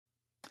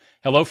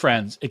Hello,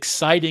 friends.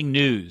 Exciting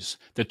news.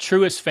 The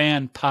Truest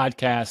Fan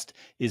podcast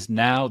is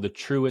now the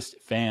Truest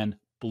Fan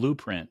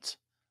Blueprint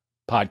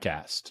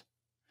podcast.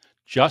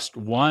 Just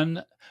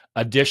one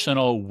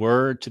additional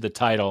word to the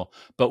title,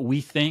 but we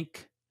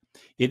think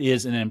it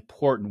is an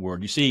important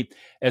word. You see,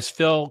 as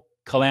Phil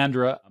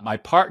Calandra, my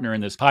partner in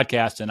this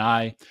podcast, and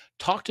I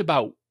talked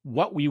about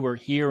what we were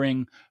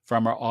hearing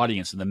from our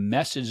audience and the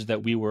message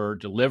that we were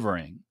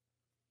delivering,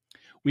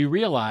 we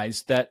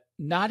realized that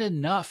not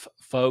enough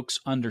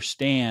folks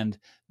understand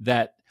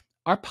that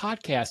our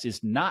podcast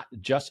is not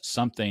just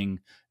something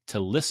to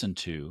listen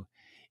to.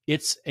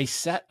 It's a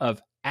set of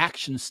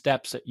action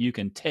steps that you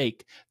can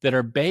take that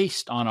are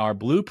based on our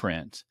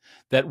blueprint,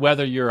 that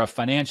whether you're a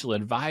financial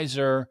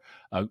advisor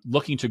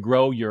looking to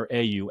grow your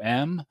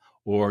AUM,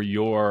 or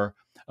you're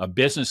a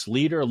business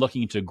leader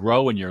looking to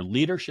grow in your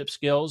leadership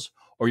skills,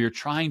 or you're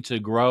trying to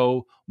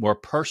grow more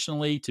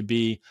personally to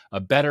be a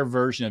better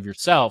version of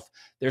yourself,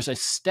 there's a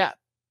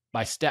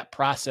step-by-step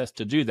process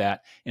to do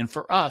that. And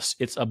for us,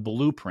 it's a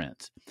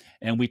blueprint.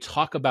 And we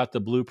talk about the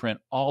blueprint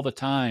all the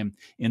time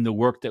in the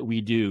work that we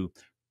do,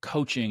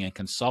 coaching and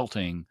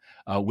consulting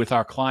with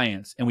our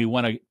clients. And we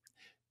want to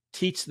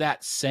teach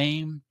that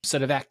same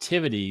set of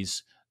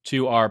activities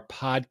to our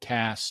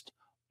podcast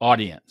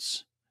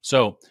audience.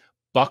 So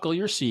buckle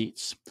your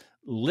seats,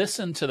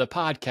 listen to the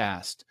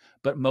podcast,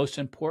 but most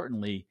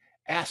importantly,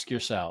 ask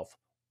yourself,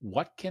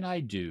 what can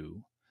I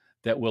do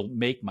that will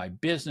make my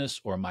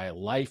business or my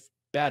life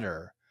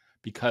better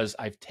because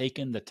I've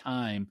taken the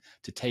time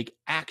to take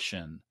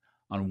action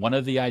on one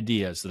of the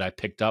ideas that I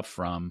picked up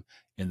from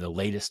in the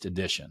latest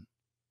edition.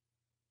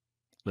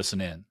 Listen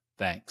in.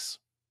 Thanks.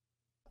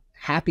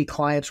 Happy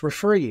clients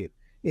refer you.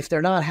 If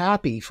they're not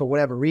happy for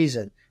whatever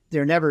reason,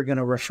 they're never going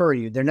to refer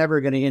you. They're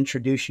never going to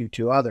introduce you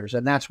to others.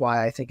 And that's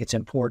why I think it's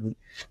important,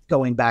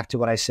 going back to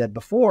what I said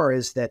before,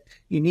 is that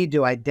you need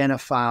to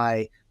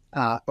identify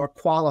or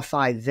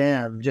qualify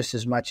them just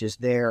as much as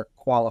they're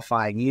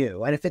qualifying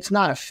you. And if it's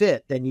not a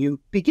fit, then you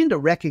begin to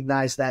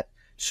recognize that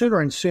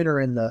sooner and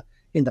sooner in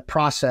the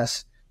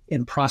process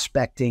in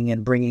prospecting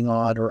and bringing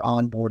on or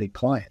onboarding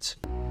clients.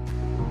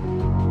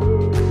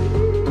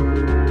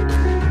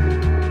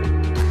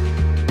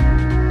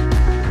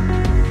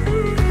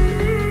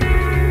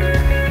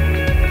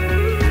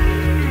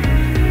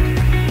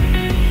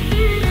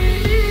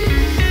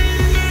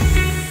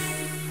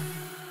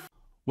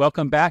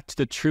 Welcome back to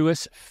the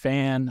Truest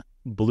Fan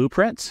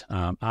Blueprint.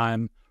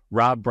 I'm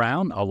Robb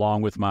Brown,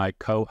 along with my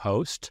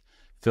co-host,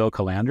 Phil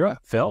Calandra.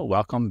 Phil,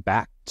 welcome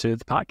back to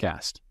the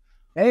podcast.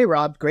 Hey,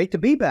 Rob. Great to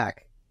be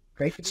back.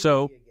 Great to be with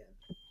you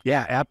again.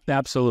 Yeah,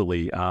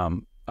 absolutely.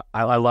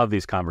 I love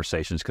these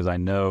conversations because I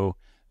know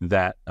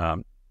that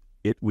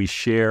we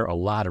share a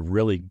lot of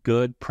really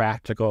good,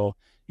 practical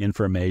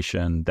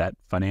information that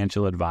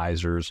financial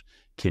advisors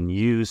can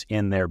use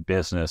in their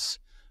business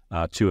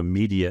to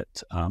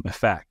immediate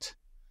effect.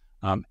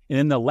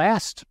 In the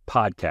last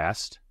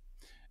podcast,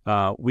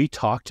 we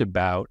talked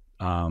about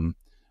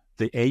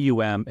the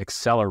AUM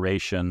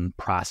acceleration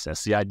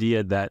process, the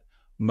idea that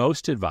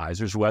most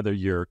advisors, whether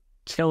you're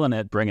killing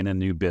it bringing in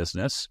new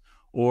business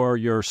or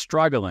you're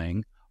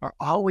struggling, are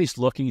always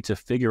looking to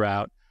figure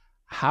out,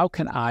 how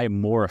can I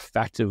more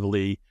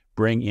effectively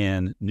bring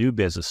in new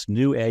business,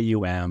 new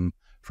AUM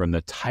from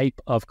the type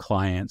of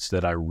clients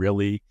that I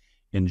really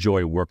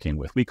enjoy working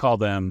with. We call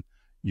them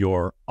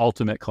your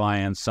ultimate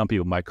clients. Some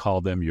people might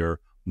call them your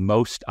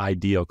most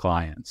ideal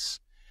clients.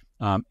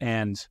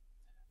 And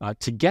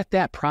to get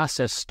that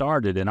process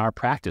started in our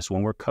practice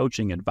when we're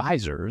coaching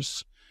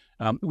advisors,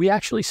 we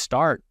actually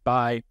start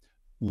by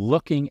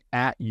looking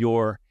at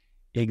your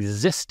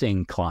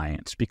existing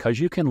clients, because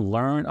you can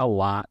learn a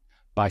lot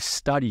by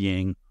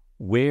studying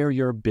where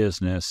your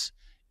business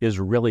is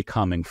really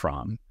coming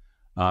from.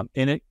 And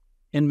it,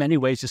 in many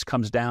ways, just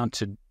comes down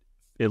to,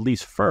 at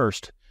least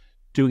first,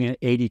 doing an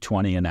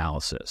 80-20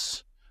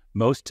 analysis.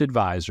 Most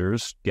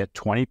advisors get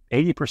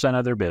 80%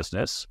 of their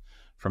business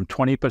from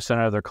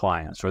 20% of their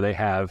clients, or they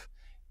have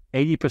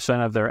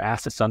 80% of their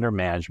assets under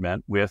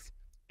management with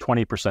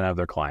 20% of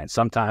their clients.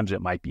 Sometimes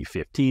it might be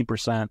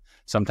 15%,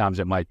 sometimes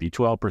it might be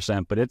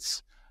 12%, but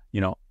it's,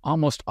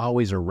 almost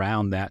always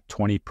around that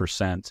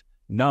 20%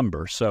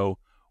 number. So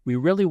we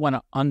really want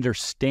to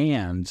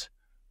understand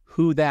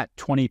who that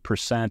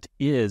 20%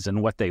 is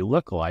and what they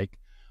look like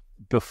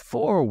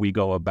before we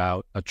go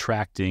about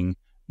attracting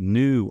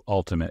new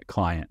ultimate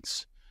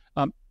clients.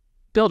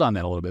 Build on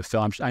that a little bit,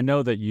 Phil. I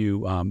know that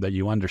you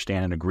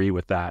understand and agree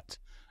with that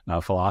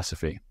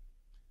philosophy.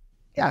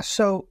 Yeah.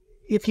 So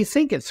if you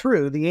think it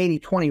through, the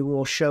 80-20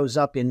 rule shows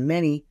up in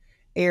many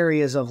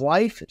areas of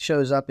life. It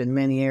shows up in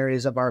many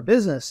areas of our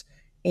business.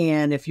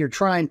 And if you're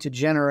trying to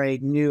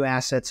generate new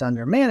assets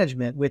under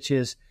management, which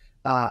is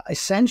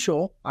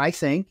essential, I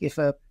think, if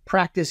a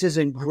practice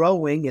isn't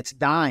growing, it's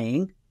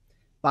dying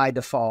by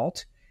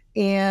default.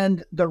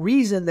 And the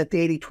reason that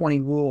the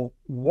 80-20 rule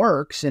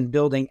works in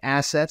building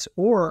assets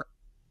or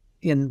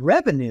in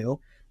revenue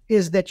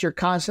is that you're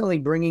constantly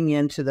bringing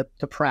into the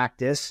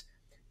practice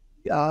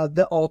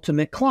the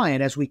ultimate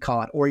client, as we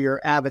call it, or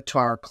your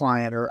avatar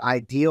client or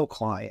ideal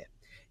client.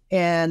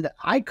 And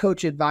I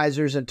coach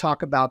advisors and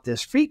talk about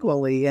this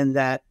frequently in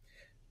that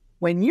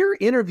when you're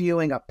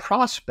interviewing a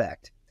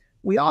prospect,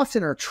 we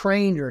often are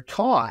trained or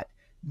taught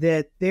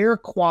that they're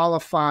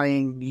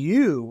qualifying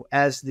you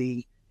as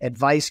the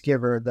advice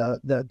giver,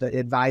 the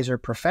advisor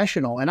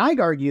professional. And I'd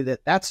argue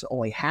that that's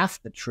only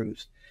half the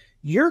truth.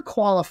 You're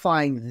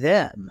qualifying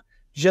them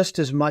just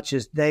as much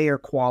as they are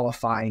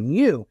qualifying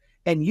you.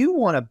 And you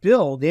want to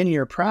build in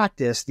your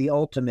practice the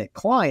ultimate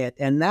client.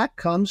 And that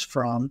comes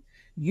from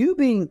you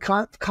being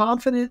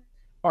confident,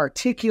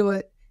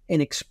 articulate, in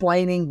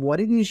explaining what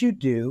it is you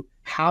do,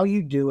 how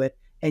you do it.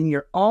 And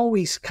you're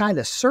always kind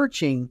of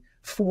searching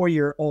for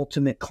your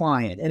ultimate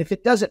client. And if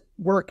it doesn't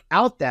work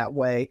out that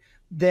way,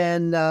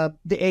 then the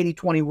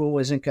 80-20 rule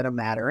isn't going to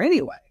matter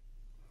anyway.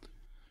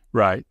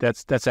 Right.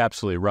 That's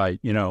absolutely right.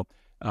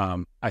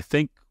 I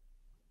think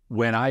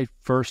when I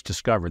first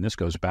discovered, and this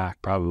goes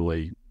back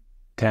probably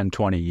 10,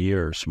 20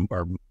 years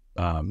or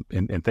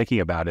in thinking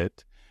about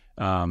it,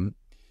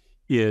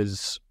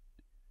 is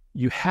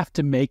you have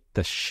to make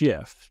the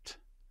shift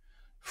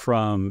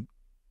from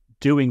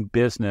doing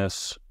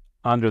business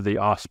under the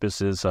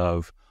auspices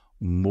of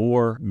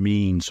more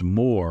means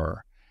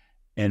more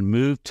and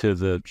move to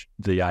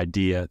the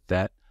idea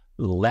that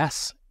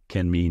less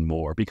can mean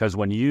more. Because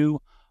when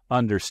you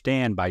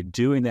understand by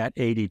doing that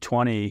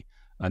 80-20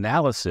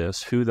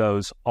 analysis who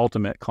those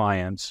ultimate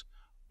clients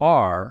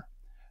are,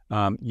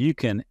 you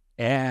can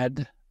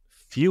add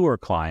fewer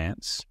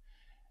clients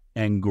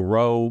and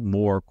grow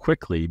more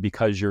quickly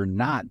because you're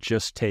not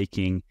just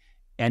taking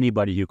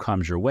anybody who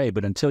comes your way,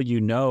 but until you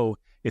know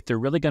if they're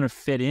really going to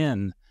fit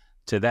in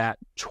to that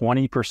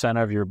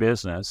 20% of your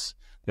business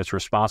that's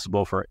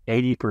responsible for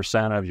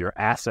 80% of your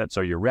assets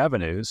or your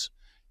revenues,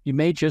 you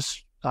may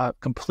just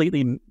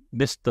completely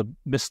miss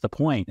the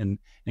point and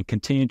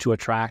continue to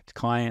attract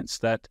clients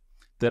that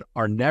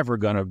are never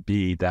going to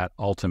be that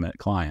ultimate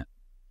client.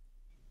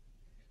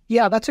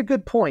 Yeah, that's a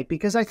good point,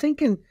 because I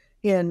think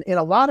in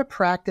a lot of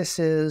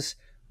practices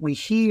we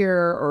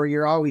hear, or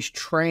you're always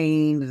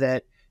trained,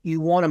 that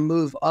you want to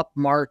move up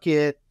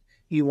market,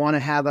 you want to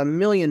have $1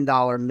 million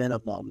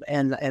minimum.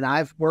 And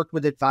I've worked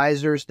with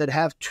advisors that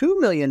have $2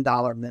 million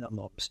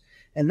minimums.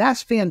 And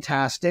that's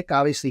fantastic.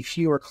 Obviously,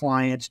 fewer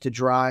clients to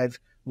drive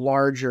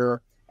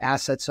larger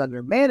assets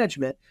under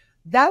management.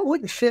 That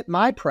wouldn't fit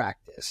my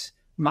practice.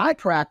 My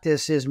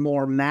practice is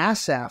more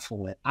mass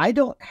affluent. I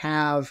don't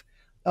have,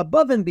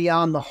 above and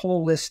beyond the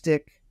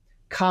holistic,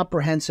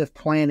 comprehensive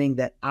planning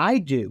that I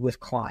do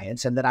with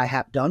clients and that I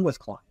have done with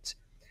clients,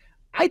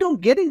 I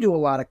don't get into a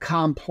lot of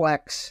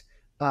complex,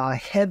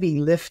 heavy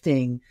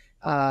lifting,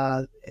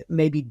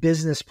 maybe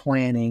business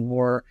planning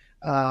or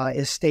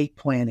estate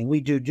planning.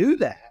 We do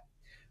that.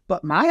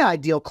 But my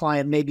ideal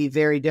client may be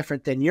very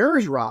different than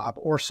yours, Rob,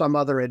 or some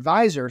other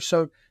advisor.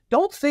 So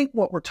don't think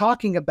what we're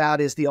talking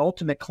about is the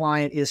ultimate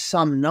client is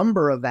some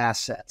number of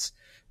assets,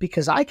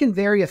 because I can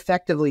very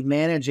effectively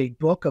manage a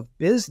book of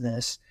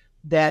business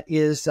that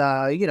is,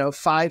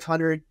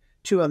 500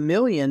 to $1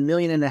 million, $1.5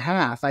 million.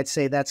 I'd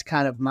say that's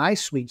kind of my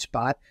sweet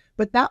spot,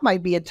 but that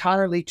might be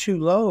entirely too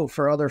low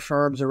for other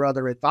firms or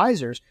other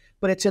advisors.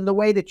 But it's in the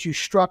way that you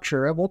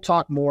structure, and we'll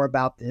talk more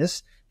about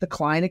this, the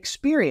client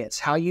experience,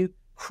 how you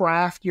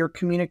craft your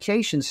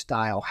communication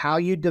style, how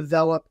you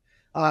develop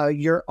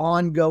your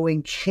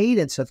ongoing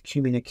cadence of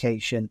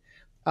communication.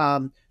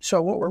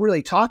 So what we're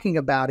really talking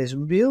about is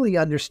really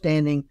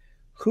understanding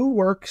who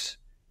works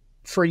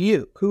for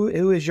you, who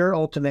is your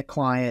ultimate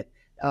client,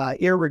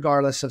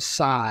 irregardless of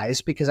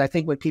size. Because I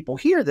think when people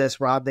hear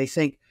this, Rob, they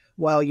think,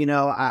 well,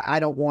 I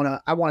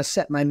want to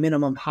set my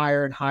minimum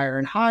higher and higher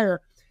and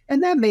higher.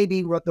 And that may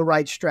be the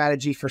right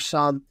strategy for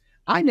some.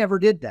 I never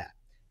did that.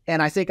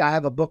 And I think I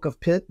have a book of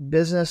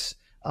business.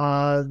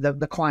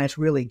 The clients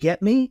really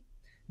get me.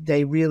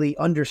 They really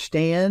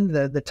understand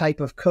the type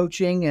of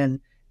coaching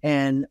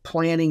and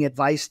planning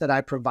advice that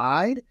I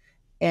provide.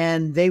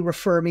 And they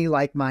refer me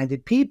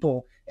like-minded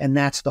people. And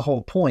that's the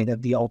whole point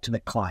of the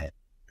ultimate client.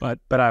 But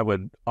I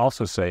would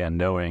also say, in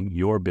knowing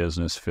your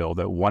business, Phil,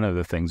 that one of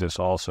the things that's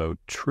also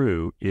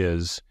true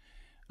is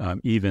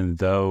even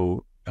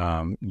though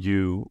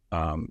you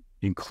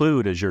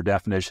include as your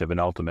definition of an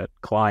ultimate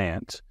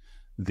client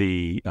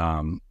the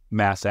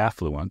mass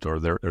affluent, or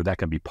that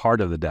can be part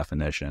of the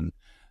definition,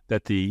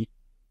 that the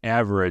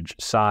average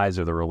size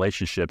of the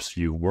relationships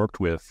you worked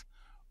with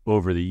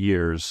over the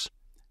years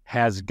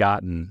has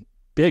gotten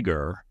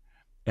bigger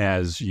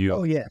as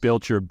you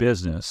built your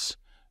business.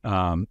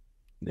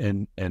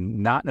 And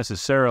not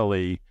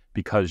necessarily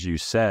because you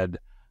said,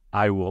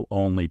 I will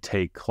only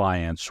take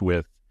clients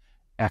with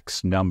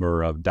X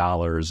number of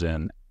dollars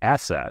in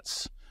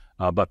assets,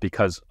 but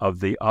because of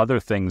the other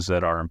things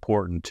that are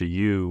important to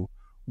you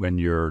when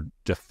you're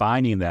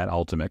defining that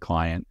ultimate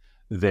client.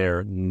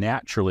 They're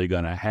naturally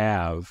going to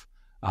have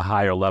a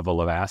higher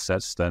level of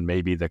assets than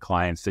maybe the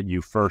clients that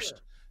you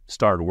first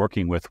started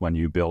working with when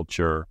you built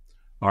your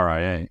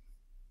RIA.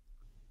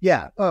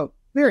 Yeah. Oh,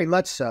 very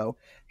much so.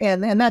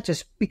 And that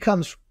just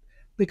becomes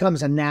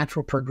a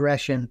natural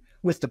progression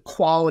with the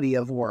quality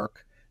of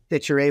work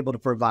that you're able to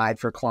provide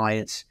for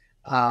clients.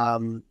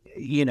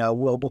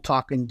 We'll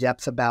talk in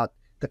depth about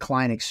the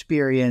client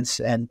experience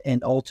and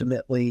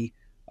ultimately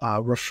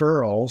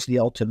referrals, the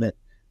ultimate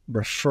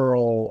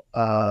referral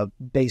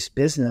based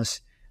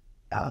business.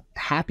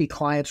 Happy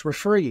clients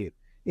refer you.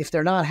 If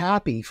they're not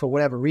happy for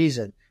whatever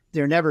reason,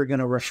 they're never going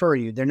to refer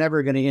you. They're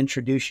never going to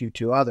introduce you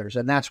to others.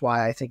 And that's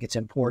why I think it's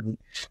important,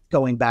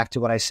 going back to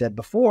what I said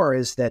before,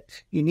 is that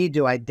you need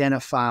to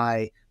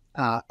identify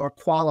or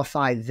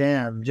qualify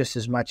them just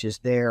as much as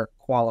they're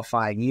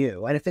qualifying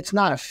you. And if it's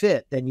not a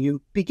fit, then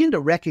you begin to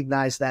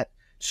recognize that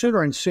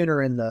sooner and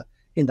sooner in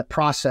the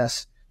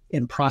process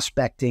in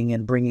prospecting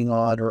and bringing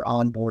on or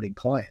onboarding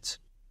clients.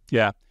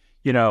 Yeah.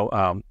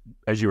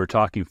 As you were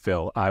talking,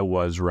 Phil, I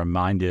was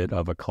reminded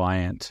of a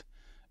client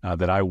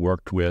that I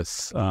worked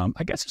with,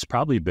 I guess it's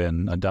probably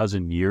been a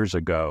dozen years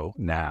ago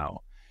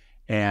now.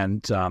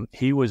 And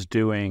he was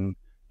doing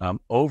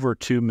over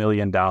 $2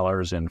 million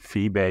in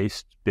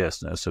fee-based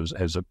business. It was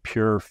as a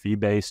pure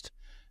fee-based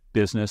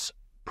business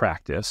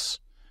practice.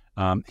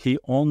 He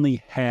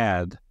only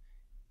had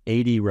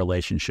 80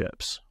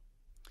 relationships.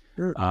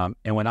 Sure.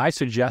 And when I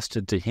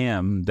suggested to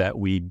him that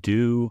we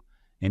do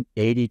an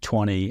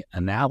 80-20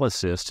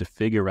 analysis to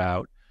figure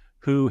out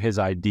who his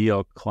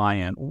ideal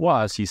client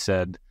was, he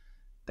said,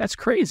 "That's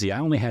crazy. I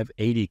only have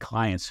 80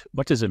 clients.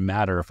 What does it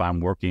matter if I'm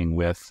working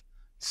with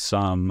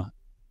some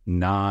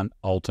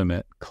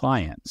non-ultimate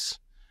clients?"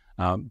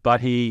 But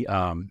he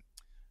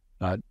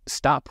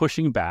stopped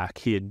pushing back.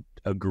 He had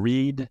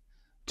agreed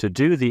to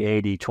do the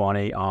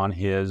 80-20 on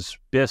his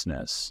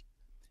business.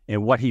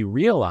 And what he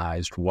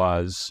realized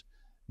was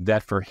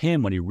that for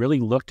him, when he really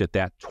looked at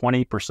that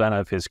 20%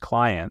 of his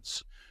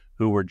clients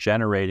who were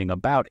generating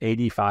about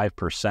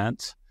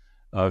 85%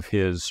 of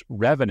his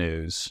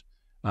revenues,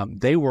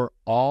 they were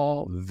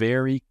all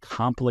very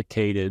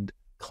complicated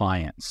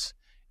clients,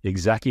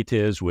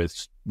 executives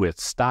with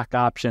stock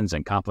options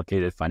and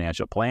complicated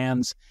financial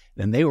plans,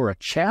 and they were a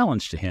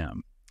challenge to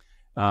him.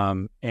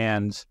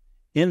 And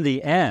in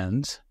the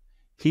end,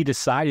 he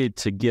decided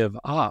to give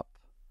up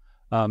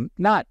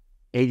not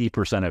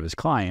 80% of his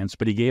clients,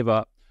 but he gave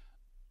up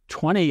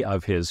 20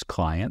 of his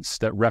clients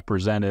that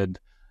represented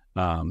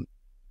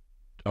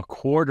a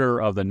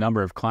quarter of the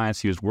number of clients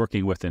he was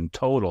working with in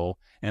total,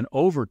 and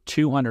over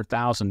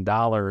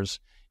 $200,000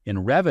 in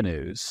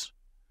revenues,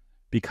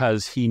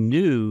 because he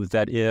knew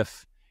that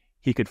if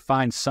he could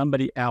find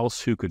somebody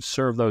else who could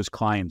serve those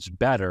clients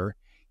better,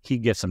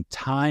 he'd get some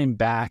time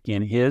back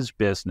in his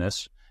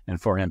business and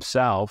for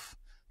himself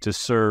to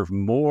serve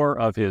more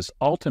of his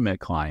ultimate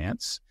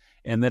clients.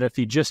 And that if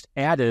he just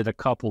added a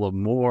couple of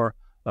more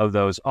of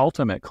those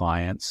ultimate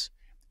clients,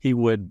 he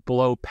would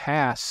blow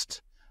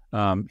past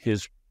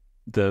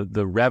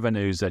the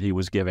revenues that he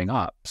was giving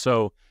up.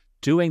 So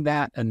doing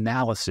that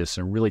analysis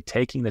and really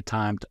taking the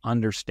time to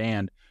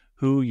understand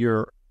who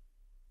your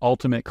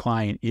ultimate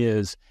client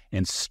is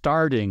and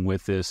starting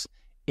with this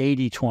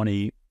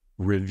 80-20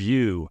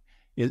 review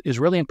is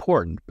really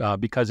important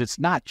because it's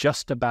not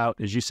just about,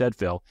 as you said,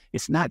 Phil,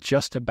 it's not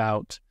just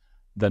about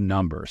the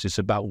numbers. It's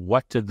about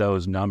what do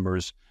those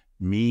numbers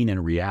mean in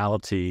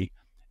reality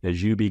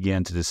as you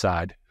begin to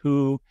decide,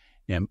 who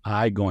am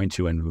I going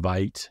to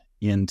invite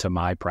into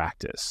my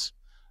practice?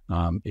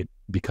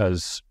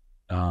 Because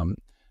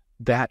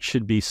that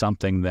should be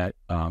something that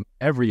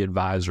every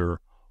advisor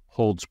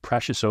holds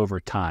precious over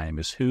time,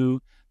 is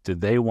who do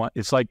they want?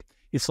 It's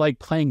like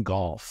playing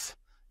golf.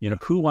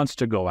 Who wants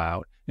to go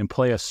out and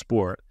play a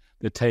sport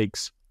that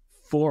takes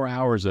 4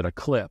 hours at a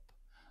clip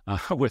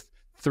with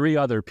 3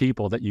 other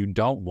people that you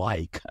don't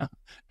like?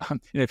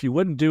 If you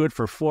wouldn't do it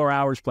for 4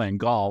 hours playing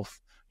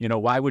golf,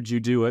 why would you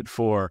do it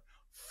for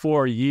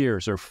 4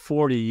 years or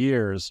 40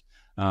 years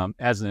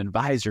as an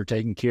advisor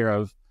taking care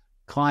of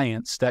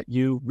clients that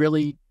you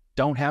really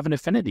don't have an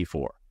affinity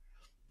for?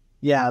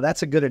 Yeah,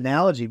 that's a good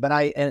analogy. But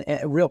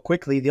and real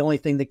quickly, the only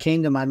thing that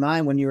came to my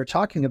mind when you were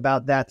talking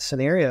about that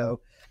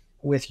scenario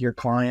with your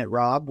client,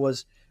 Rob,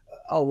 was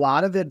a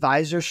lot of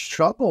advisors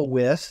struggle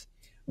with,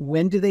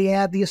 when do they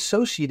add the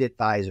associate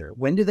advisor?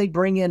 When do they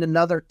bring in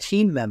another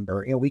team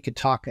member? We could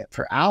talk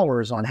for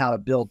hours on how to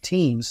build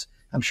teams.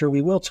 I'm sure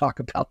we will talk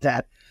about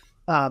that.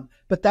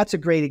 But that's a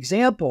great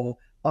example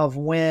of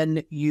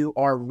when you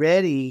are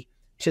ready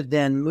to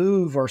then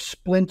move or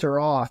splinter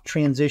off,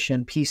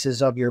 transition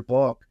pieces of your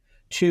book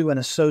to an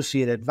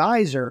associate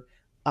advisor.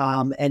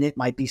 And it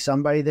might be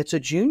somebody that's a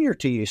junior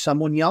to you,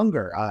 someone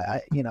younger.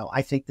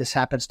 I think this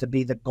happens to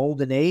be the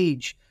golden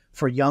age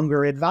for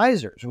younger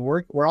advisors.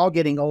 We're all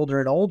getting older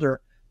and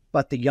older,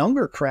 but the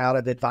younger crowd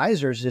of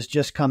advisors is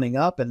just coming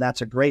up, and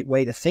that's a great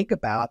way to think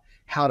about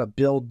how to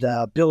build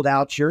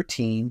out your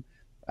team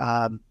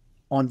on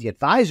the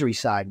advisory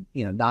side.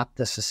 Not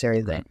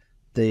necessarily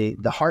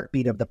the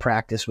heartbeat of the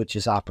practice, which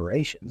is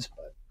operations.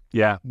 But.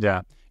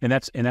 Yeah, and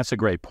that's a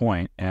great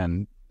point,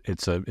 and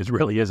it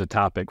really is a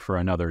topic for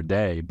another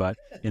day. But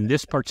in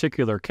this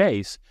particular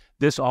case,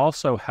 this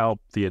also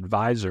helped the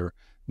advisor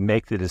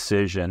make the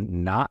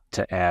decision not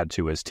to add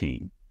to his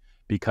team,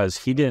 because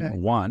he didn't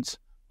want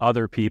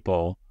other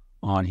people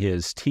on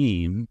his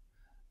team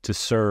to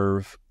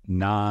serve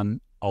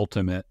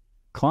non-ultimate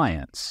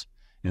clients.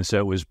 And so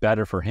it was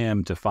better for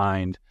him to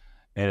find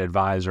an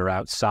advisor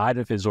outside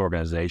of his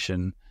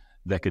organization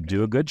that could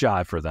do a good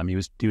job for them. He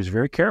was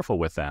very careful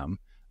with them,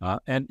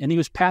 and he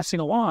was passing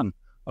along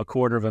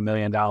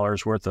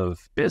 $250,000 worth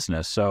of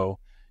business. So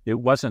it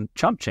wasn't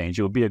chump change.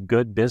 It would be a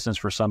good business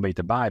for somebody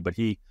to buy, but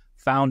he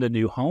found a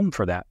new home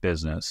for that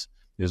business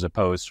as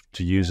opposed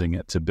to using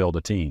it to build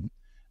a team.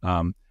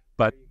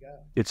 But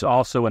it's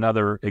also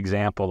another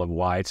example of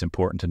why it's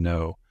important to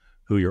know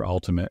who your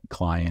ultimate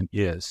client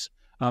is.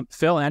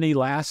 Phil, any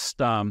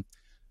last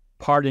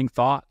parting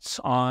thoughts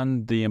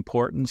on the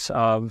importance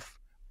of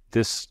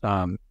this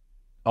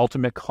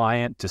ultimate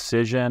client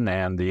decision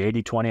and the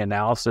 80-20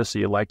 analysis that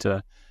you'd like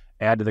to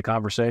add to the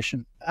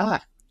conversation?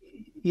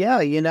 Yeah,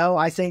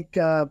 I think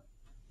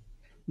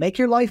make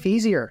your life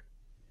easier.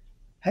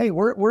 Hey,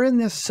 we're in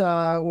this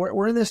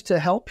we're in this to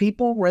help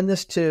people. We're in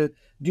this to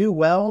do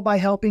well by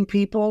helping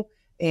people.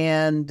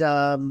 And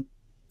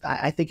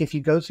I think if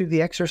you go through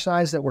the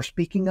exercise that we're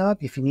speaking of,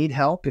 if you need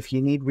help, if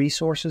you need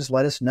resources,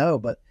 let us know.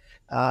 But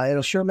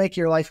it'll sure make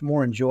your life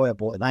more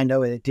enjoyable. And I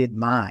know it did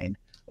mine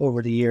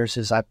over the years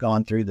as I've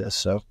gone through this.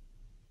 So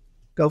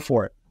go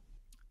for it.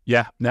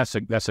 Yeah, that's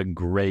a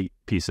great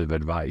piece of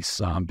advice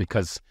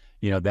because,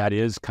 that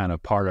is kind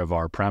of part of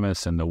our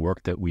premise and the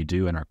work that we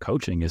do in our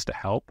coaching is to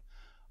help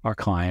our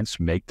clients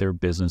make their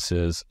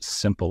businesses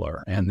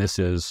simpler. And this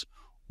is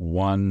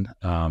one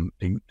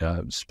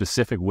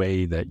specific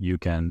way that you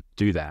can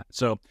do that.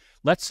 So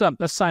let's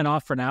sign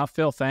off for now.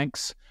 Phil,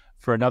 thanks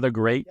for another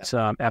great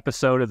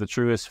episode of the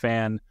Truest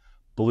Fan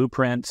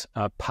Blueprint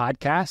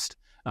podcast.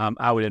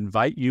 I would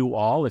invite you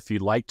all, if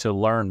you'd like to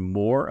learn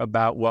more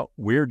about what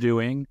we're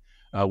doing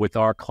with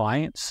our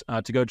clients,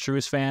 to go to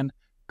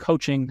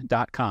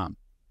truestfancoaching.com.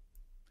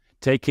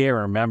 Take care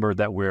and remember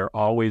that we're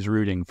always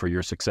rooting for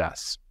your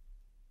success.